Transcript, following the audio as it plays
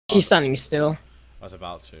She's standing still. I was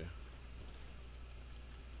about to.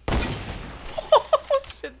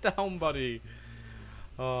 Sit down, buddy.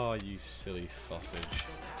 Oh, you silly sausage.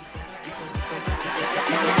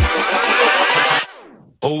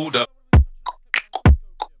 Hold up.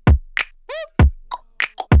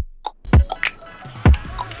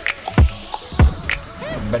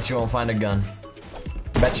 Bet you won't find a gun.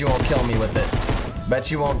 Bet you won't kill me with it.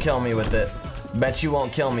 Bet you won't kill me with it. Bet you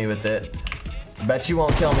won't kill me with it. Bet you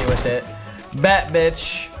won't kill me with it. Bet,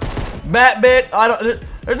 bitch. Bet, bitch. I don't.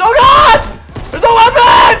 There's no gun! There's no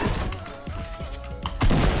weapon!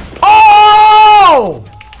 Oh!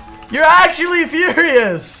 You're actually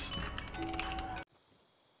furious!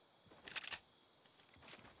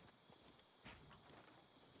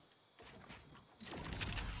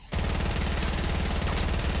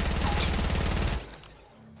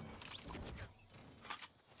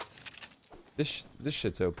 This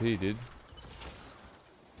shit's OP, dude.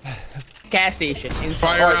 Gas station.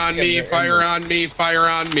 Fire on me, fire on me, fire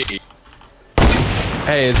on me.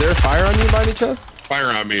 Hey, is there a fire on you by any chance?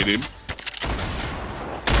 Fire on me, dude.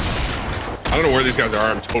 I don't know where these guys are,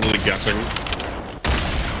 I'm totally guessing.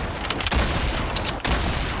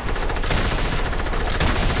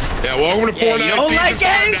 Yeah, welcome to Fortnite. You don't like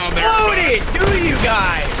getting exploded, do you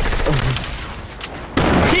guys?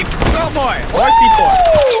 Keep go more.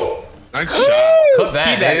 RC4. Nice shot. Clip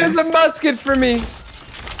that, There's a musket for me.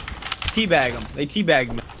 Teabag them. They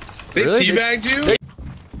teabagged me. They Really? teabagged you?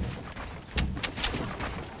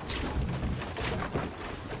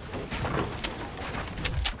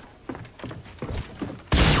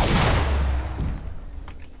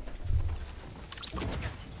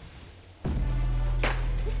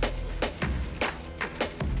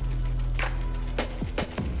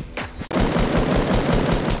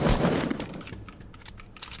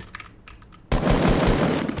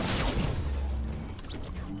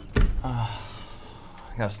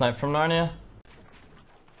 Got a snipe from Narnia.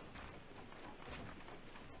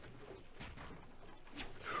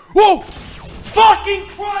 Whoa! Fucking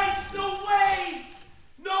Christ! No way!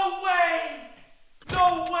 No way!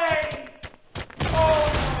 No way!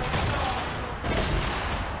 Oh my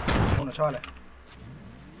God! Uno, chavales.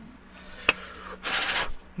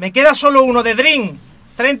 Me queda solo uno de Dream.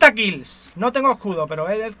 30 kills. No tengo escudo, pero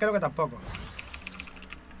él creo que tampoco.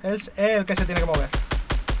 Él es el que se tiene que mover.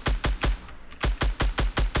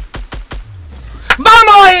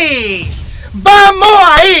 ¡Vamos ahí! ¡Vamos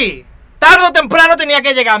ahí! Tarde o temprano tenía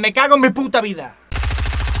que llegar. Me cago en mi puta vida.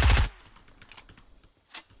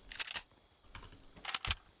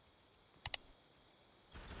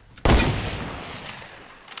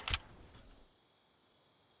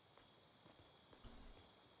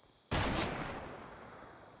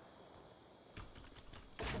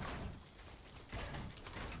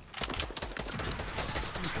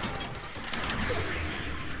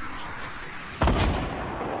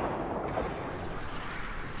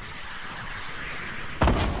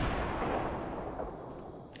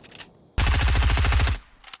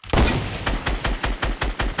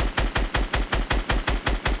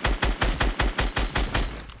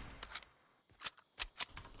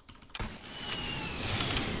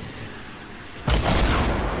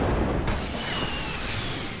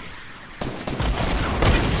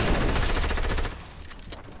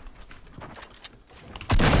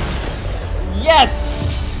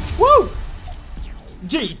 Yes! Woo!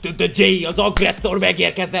 G to the G, az agresszor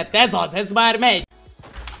megérkezett, ez az, ez már megy!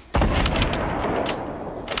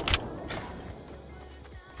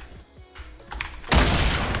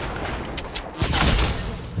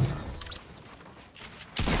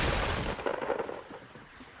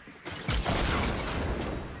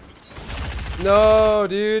 No,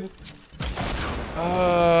 dude.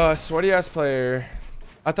 Sweaty ass player.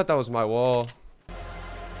 I thought that was my wall.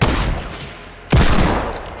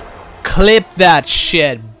 Clip that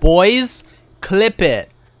shit, boys. Clip it.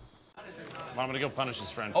 I'm gonna go punish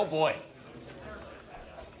his friend. Oh boy.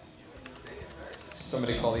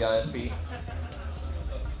 Somebody call the ISP.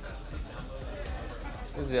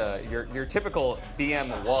 This is your typical BM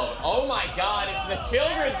love. Oh my God! It's the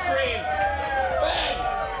children's stream. Ben!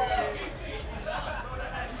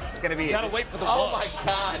 It's gonna be. You gotta wait for the. Oh my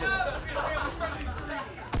God!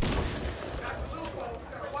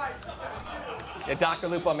 Yeah, Dr.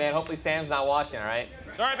 Lupo, man. Hopefully Sam's not watching. All right.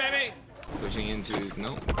 Sorry, baby. Pushing into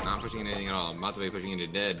no, not pushing anything at all. I'm about to be pushing into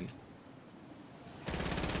dead.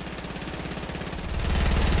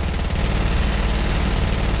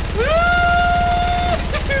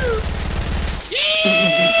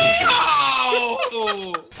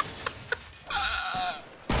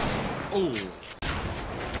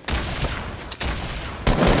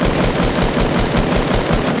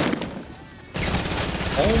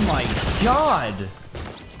 Oh my god.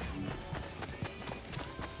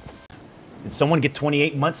 Did someone get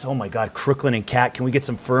 28 months? Oh my god, Crooklyn and Cat, can we get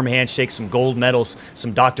some firm handshakes, some gold medals,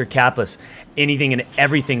 some Dr. Kappas, anything and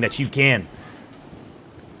everything that you can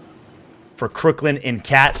for Crooklyn and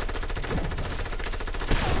Cat.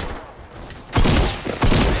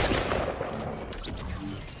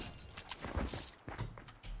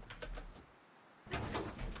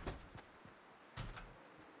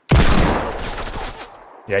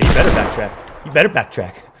 Yeah, you better backtrack. You better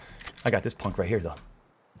backtrack. I got this punk right here, though.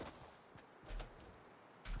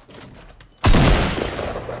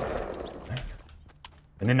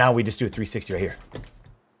 And then now we just do a 360 right here.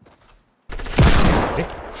 Okay.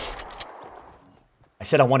 I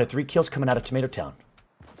said I wanted 3 kills coming out of Tomato Town.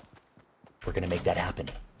 We're gonna make that happen.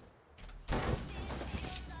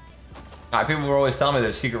 People were always telling me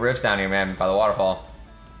there's secret rifts down here, man, by the waterfall.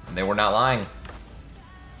 And they were not lying.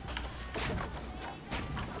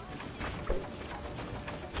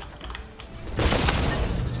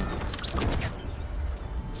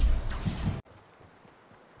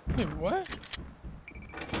 Wait, what?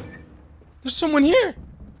 There's someone here!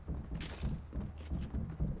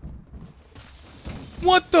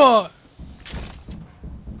 What the? Oh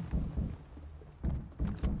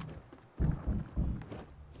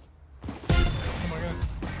my god.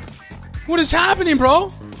 What is happening, bro?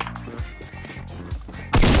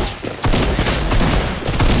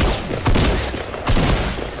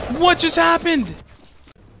 What just happened?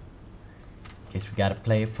 Guess we gotta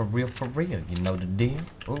play it for real, you know the deal.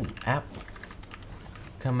 Ooh, apple.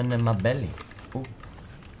 Coming in my belly. Ooh.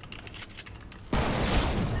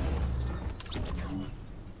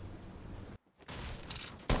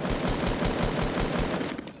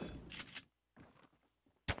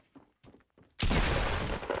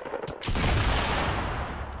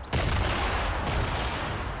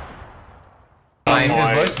 Oh, is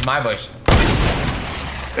this bush? My bush.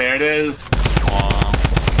 There it is.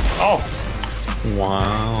 Oh.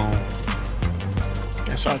 Wow.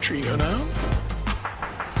 I saw a tree go down.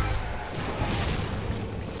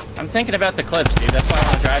 I'm thinking about the clips, dude. That's why I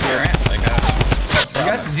want to drive you around. Like,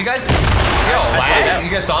 did you guys? Yo, lag?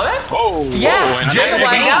 You guys saw that? Oh, yeah. Jacob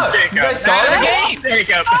lagged out. You guys saw that?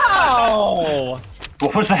 Jacob. Oh.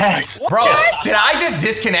 What was that? Bro, did I just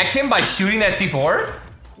disconnect him by shooting that C4?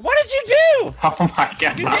 What did you do? Oh my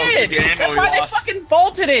god. You did. That's why they fucking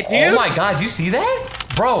bolted it, dude. Oh my god, you see that?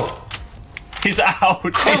 Bro. He's out.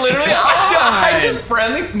 Literally, I just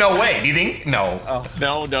friendly. No way. Do you think? No. Oh,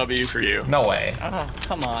 no W for you. No way. Oh,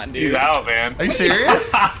 come on, dude. He's out, man. Are you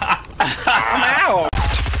serious? I'm out.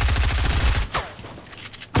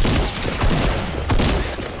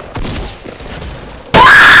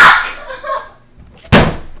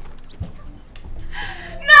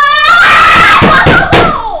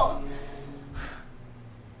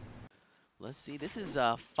 Let's see. This is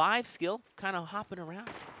 5 skill, kind of hopping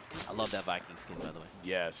around. I love that Viking skin, by the way.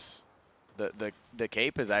 Yes. The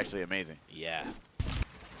cape is actually amazing. Yeah.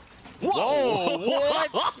 Whoa! What?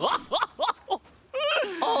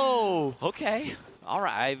 Oh! Okay. All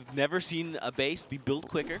right. I've never seen a base be built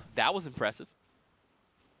quicker. That was impressive.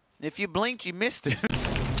 If you blinked, you missed it.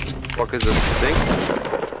 Fuck is this thing?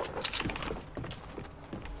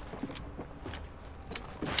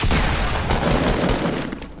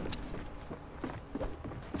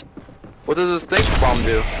 What does this stink bomb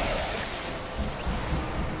do?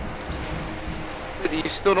 You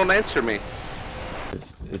still don't answer me.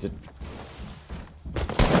 Is it? I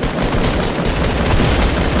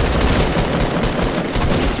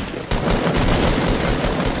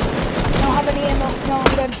don't have any ammo. No,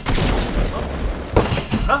 I'm good.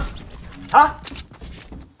 Huh? Huh?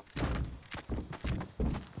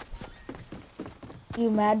 You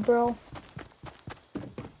mad, bro?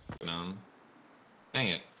 Dang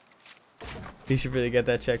it. You should really get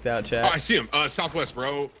that checked out, chat. Oh, I see him. Southwest,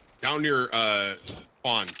 bro. Down near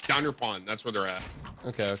pond. Down your pond. That's where they're at.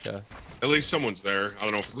 Okay, okay. At least someone's there. I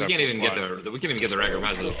don't know if it's We can't even get the record.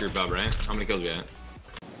 Might as well group up, right? How many kills we at?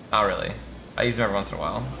 Not really. I use them every once in a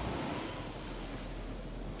while.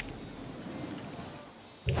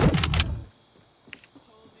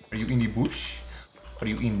 Are you in the bush? Are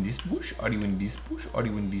you in this bush? Are you in this bush? Are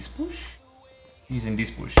you in this bush? He's in this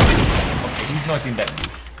bush. Okay, he's not in that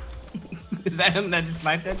bush. Is that him that just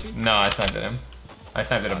sniped at you? No, I sniped at him. I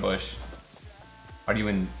sniped at a bush. Are you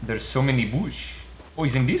in? There's so many bush. Oh,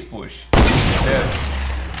 he's in this bush. There.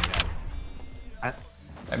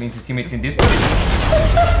 That means his teammate's in this bush.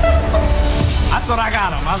 I thought I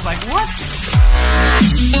got him. I was like, what?